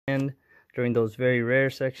and during those very rare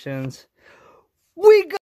sections. We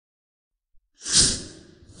got...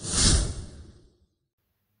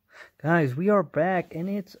 Guys, we are back and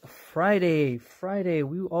it's Friday.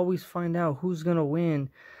 We always find out who's gonna win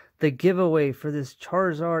the giveaway for this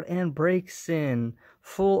Charizard and Braixen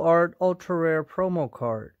full art ultra rare promo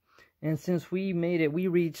card. And since we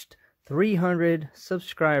reached 300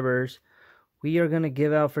 subscribers, we are gonna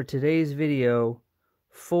give out for today's video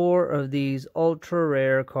 4 of these ultra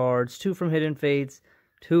rare cards, 2 from Hidden Fates,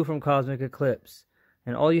 2 from Cosmic Eclipse.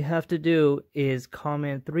 And all you have to do is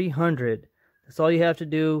comment 300. That's all you have to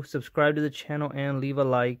do. Subscribe to the channel and leave a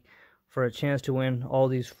like for a chance to win all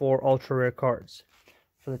these 4 ultra rare cards.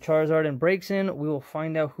 For the Charizard and Braixen, we will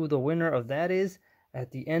find out who the winner of that is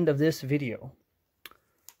at the end of this video.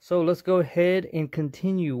 So let's go ahead and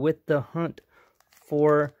continue with the hunt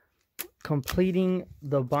for completing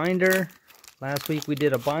the binder. Last week we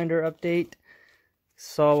did a binder update.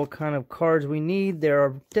 Saw what kind of cards we need. There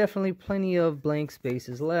are definitely plenty of blank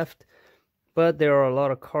spaces left, but there are a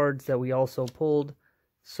lot of cards that we also pulled.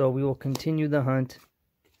 So we will continue the hunt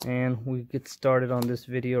and we get started on this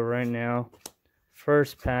video right now.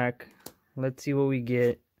 First pack, let's see what we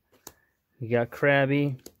get. We got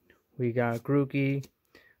Krabby, we got Grookey,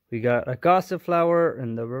 we got a Gossip Flower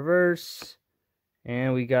in the reverse,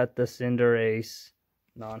 and we got the Cinderace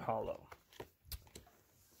non-holo.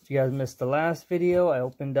 If you guys missed the last video, I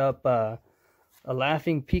opened up a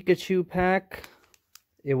Laughing Pikachu pack.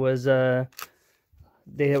 It was there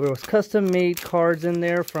was custom made cards in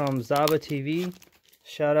there from Zaba TV.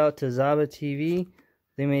 Shout out to Zaba TV.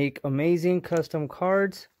 They make amazing custom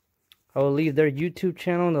cards. I will leave their YouTube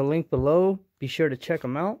channel in the link below. Be sure to check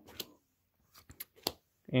them out.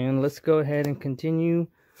 And let's go ahead and continue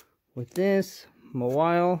with this.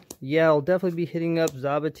 Mawile. Yeah, I'll definitely be hitting up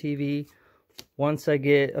Zaba TV once I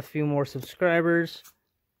get a few more subscribers.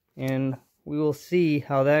 And we will see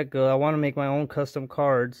how that goes. I want to make my own custom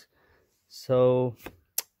cards. So,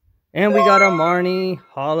 and we got a Marnie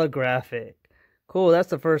holographic. Cool, that's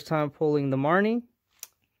the first time pulling the Marnie.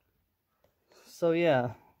 So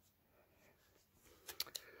yeah,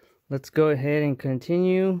 let's go ahead and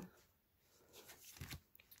continue.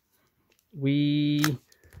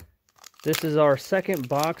 This is our second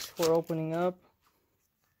box we're opening up.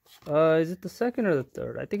 Is it the second or the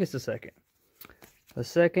third? I think it's the second. The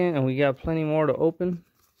second, and we got plenty more to open.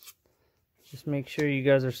 Just make sure you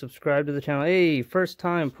guys are subscribed to the channel. Hey, first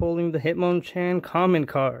time pulling the Hitmonchan common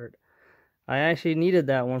card. I actually needed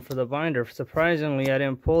that one for the binder. Surprisingly, I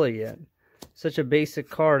didn't pull it yet. Such a basic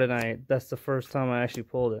card, and that's the first time I actually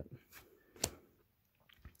pulled it.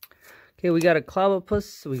 Okay, we got a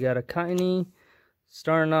Clobbopus, we got a Kaini,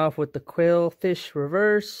 starting off with the Quailfish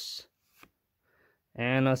reverse,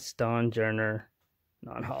 and a Stonjourner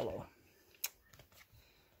non-holo.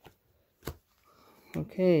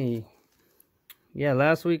 Okay, yeah,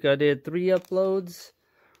 last week I did 3 uploads,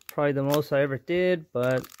 probably the most I ever did,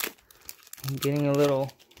 but I'm getting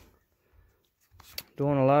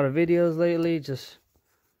doing a lot of videos lately, just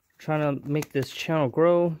trying to make this channel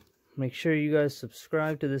grow. Make sure you guys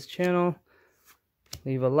subscribe to this channel,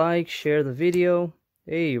 leave a like, share the video.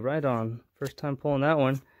 Hey, right on, first time pulling that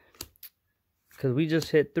one, because we just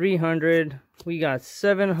hit 300. We got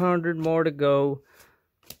 700 more to go,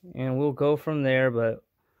 and we'll go from there, but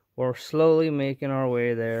we're slowly making our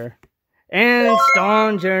way there. And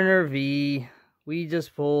Stonjourner V, we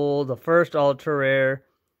just pulled the first ultra rare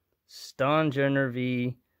Stonjourner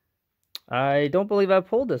V. I don't believe I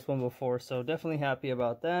pulled this one before, so definitely happy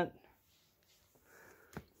about that.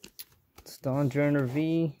 Stonjourner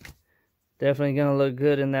V, definitely gonna look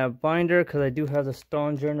good in that binder because I do have the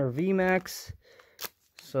Stonjourner V Max,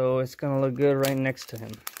 so it's gonna look good right next to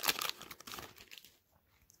him.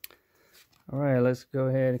 Alright, let's go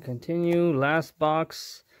ahead and continue. Last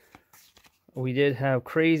box, we did have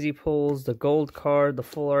crazy pulls, the gold card, the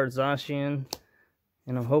full art Zacian,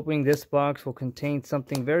 and I'm hoping this box will contain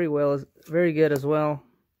something very good as well.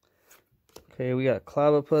 Okay, we got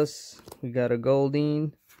Clobbopus, we got a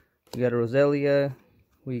Goldeen, we got a Roselia,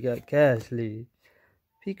 we got Gastly,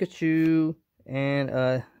 Pikachu, and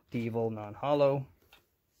a Devil non-holo.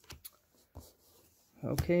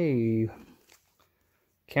 Okay,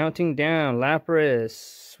 counting down,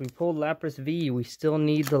 Lapras. We pulled Lapras V. We still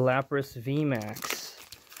need the Lapras V Max.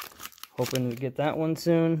 Hoping we get that one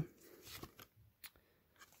soon.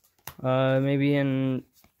 Maybe in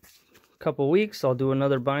a couple weeks I'll do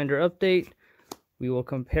another binder update. We will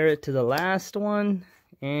compare it to the last one,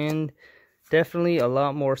 and definitely a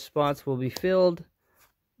lot more spots will be filled,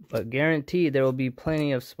 but guaranteed there will be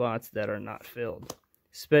plenty of spots that are not filled,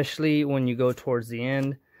 especially when you go towards the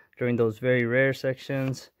end during those very rare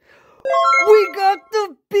sections. We got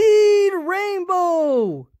the bead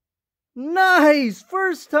rainbow! Nice!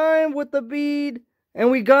 First time with the bead. And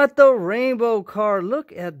we got the rainbow card.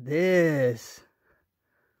 Look at this.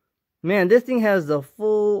 Man, this thing has the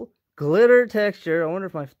full glitter texture. I wonder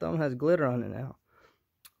if my thumb has glitter on it now.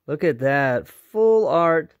 Look at that. Full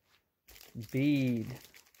art bead.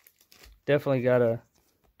 Definitely gotta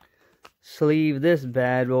sleeve this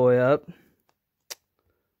bad boy up.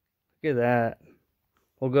 Look at that.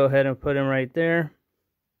 We'll go ahead and put him right there,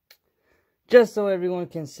 just so everyone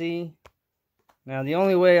can see. Now, the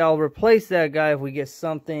only way I'll replace that guy if we get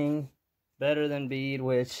something better than bead,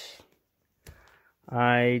 which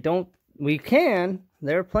we can.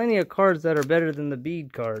 There are plenty of cards that are better than the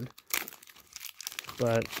bead card.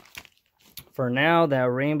 But for now,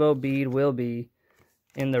 that rainbow bead will be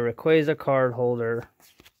in the Rayquaza card holder.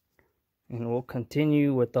 And we'll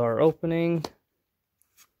continue with our opening.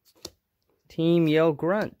 Team Yell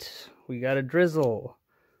Grunt. We got a Drizzle,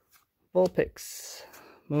 Vulpix,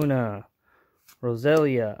 Munna,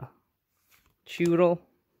 Roselia, Choodle,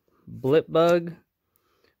 Blipbug.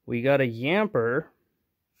 We got a Yamper.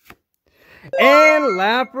 And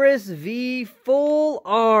Lapras V Full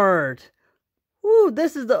Art. Woo,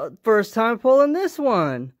 this is the first time pulling this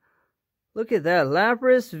one. Look at that.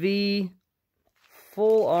 Lapras V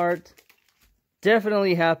Full Art.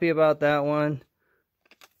 Definitely happy about that one.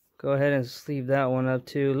 Go ahead and sleeve that one up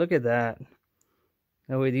too. Look at that.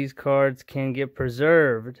 That way these cards can get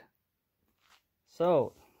preserved.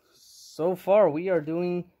 So far we are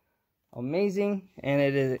doing amazing, and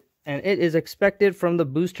it is expected from the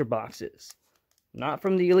booster boxes, not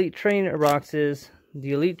from the Elite Trainer boxes.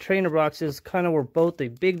 The Elite Trainer boxes kind of were both a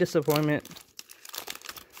big disappointment,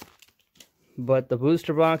 but the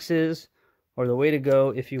booster boxes are the way to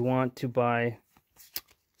go if you want to buy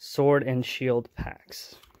Sword and Shield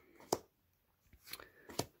packs.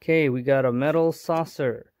 Okay, we got a Metal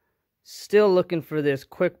Saucer. Still looking for this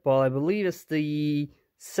Quick Ball. I believe it's the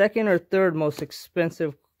second or third most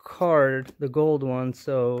expensive card, the gold one,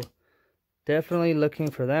 so definitely looking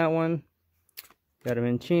for that one. Got a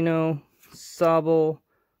Minccino, Sobble,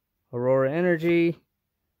 Aurora Energy,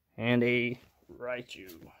 and a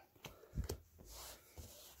Raichu.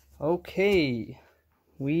 Okay,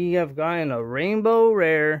 we have gotten a Rainbow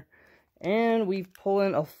Rare, and we've pulled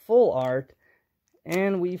in a Full Art,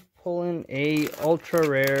 and we've pulled in a Ultra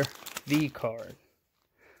Rare V card.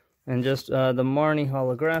 And just the Marnie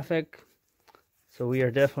holographic. So we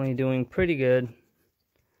are definitely doing pretty good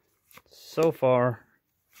so far.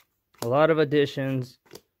 A lot of additions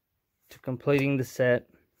to completing the set.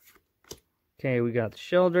 Okay, we got the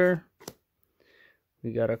Shellder.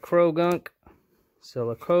 We got a Croagunk,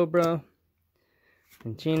 Silicobra,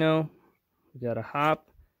 Minccino. We got a Hop.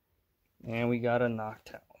 And we got a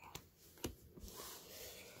Noctowl.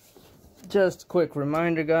 Just a quick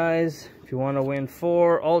reminder, guys. If you want to win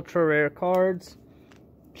 4 ultra rare cards,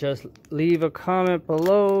 just leave a comment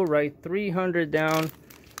below, write 300 down,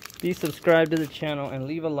 be subscribed to the channel, and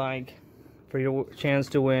leave a like for your chance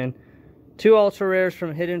to win 2 ultra rares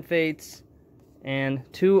from Hidden Fates and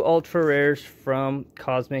 2 ultra rares from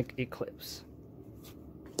Cosmic Eclipse.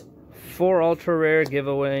 4 ultra rare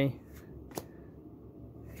giveaway.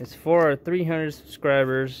 It's for our 300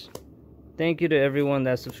 subscribers. Thank you to everyone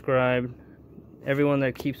that subscribed, everyone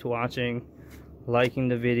that keeps watching, liking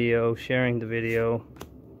the video, sharing the video.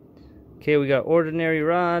 Okay, we got Ordinary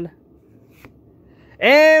Rod.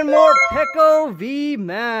 And Morpeko V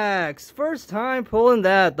Max. First time pulling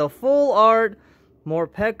that. The full art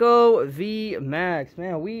Morpeko V Max.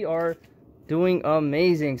 Man, we are doing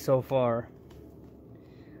amazing so far.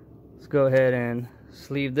 Let's go ahead and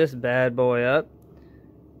sleeve this bad boy up.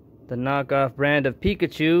 The knockoff brand of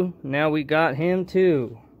Pikachu. Now we got him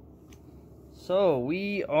too. So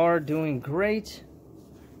we are doing great.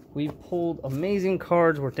 We pulled amazing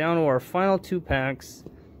cards. We're down to our final 2 packs.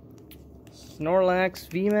 Snorlax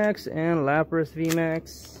VMAX and Lapras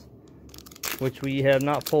VMAX, which we have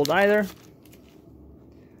not pulled either,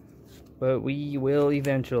 but we will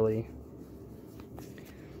eventually.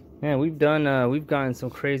 Man, we've gotten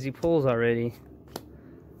some crazy pulls already.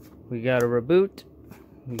 We got a Reboot,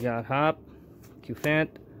 we got Hop, Cufant,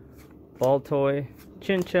 Baltoy,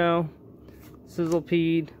 Chinchou,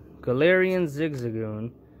 Sizzlipede, Galarian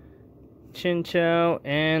Zigzagoon, Chinchou,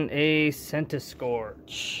 and a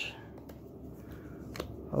Centiskorch.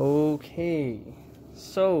 Okay,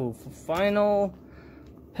 so final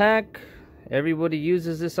pack. Everybody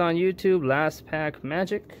uses this on YouTube. Last pack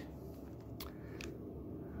magic.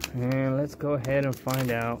 And let's go ahead and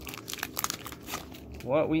find out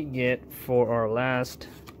what we get for our last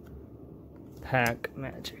pack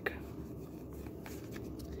magic.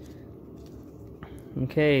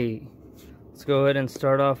 Okay, let's go ahead and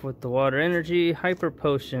start off with the Water Energy, Hyper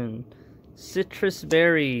Potion, Citrus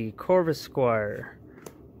Berry, Corvisquire.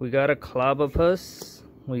 We got a Clobbopus,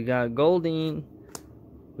 we got Goldeen,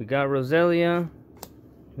 we got Roselia,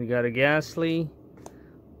 we got a Ghastly,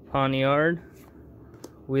 Pawniard,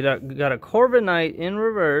 we got a Corviknight in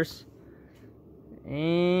reverse,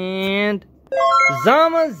 and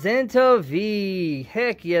Zamazenta V.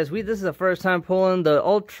 Heck yes, this is the first time pulling the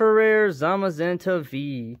ultra rare Zamazenta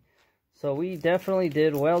V. So we definitely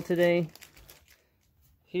did well today.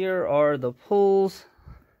 Here are the pulls,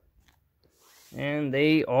 and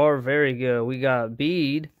they are very good. We got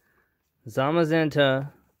Bead,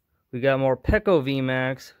 Zamazenta, we got more Morpeko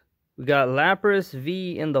VMAX, we got Lapras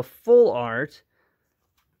V in the full art,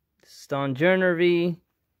 Stonjourner V,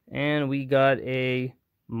 and we got a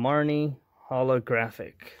Marnie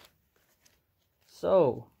holographic.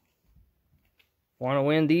 So, want to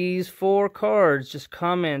win these 4 cards? Just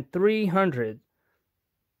comment 300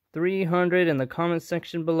 in the comment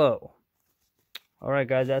section below. Alright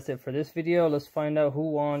guys, that's it for this video. Let's find out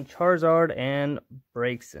who won Charizard and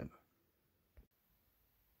Braixen.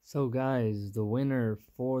 So guys, the winner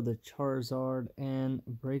for the Charizard and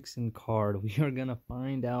Braixen card, we are gonna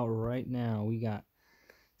find out right now. We got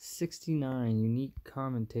 69 unique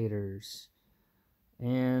commentators,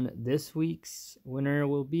 and this week's winner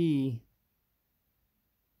will be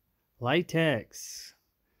Litex.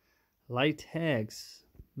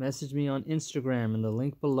 Message me on Instagram in the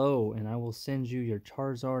link below, and I will send you your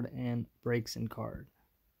Charizard and Braixen card.